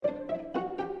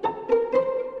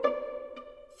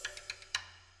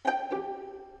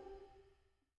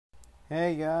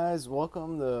Hey guys,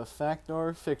 welcome to Fact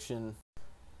or Fiction.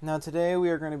 Now today we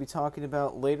are going to be talking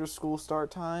about later school start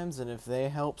times and if they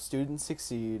help students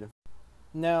succeed.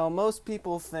 Now most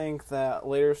people think that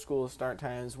later school start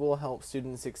times will help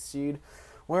students succeed,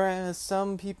 whereas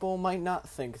some people might not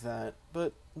think that,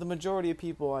 but the majority of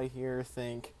people I hear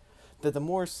think that the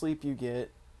more sleep you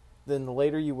get, then the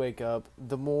later you wake up,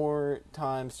 the more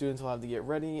time students will have to get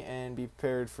ready and be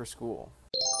prepared for school.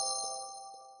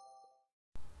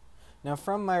 Now,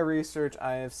 from my research,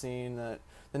 I have seen that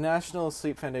the National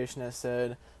Sleep Foundation has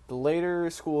said the later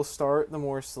schools start, the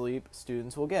more sleep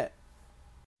students will get.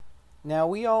 Now,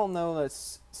 we all know that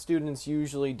students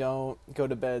usually don't go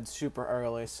to bed super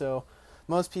early, so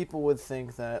most people would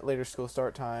think that later school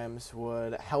start times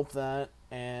would help that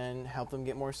and help them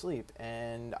get more sleep,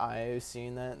 and I've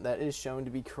seen that that is shown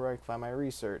to be correct by my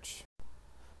research.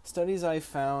 Studies I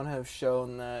found have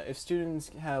shown that if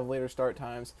students have later start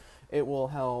times, it will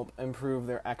help improve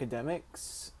their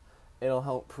academics, it'll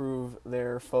help improve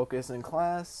their focus in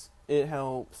class, it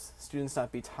helps students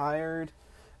not be tired,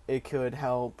 it could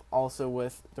help also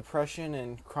with depression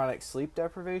and chronic sleep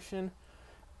deprivation,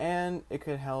 and it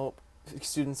could help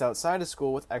students outside of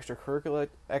school with extracurricular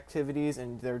activities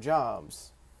and their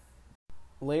jobs.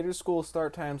 Later school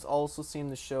start times also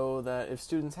seem to show that if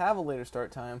students have a later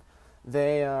start time,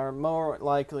 they are more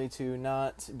likely to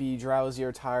not be drowsy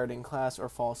or tired in class or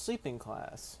fall asleep in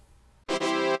class.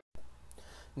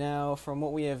 Now, from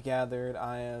what we have gathered,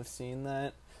 I have seen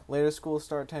that later school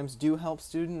start times do help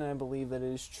students, and I believe that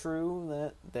it is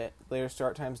true that later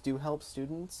start times do help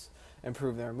students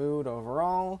improve their mood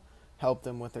overall, help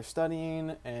them with their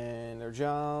studying and their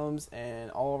jobs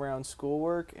and all around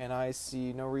schoolwork, and I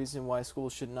see no reason why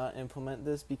schools should not implement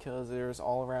this because there's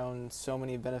all around so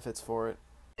many benefits for it.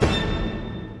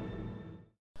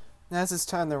 As it's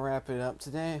time to wrap it up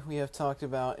today, we have talked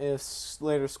about if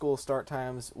later school start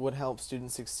times would help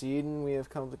students succeed, and we have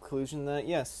come to the conclusion that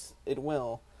yes, it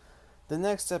will. The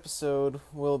next episode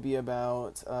will be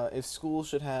about if schools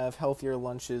should have healthier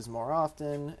lunches more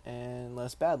often and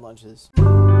less bad lunches.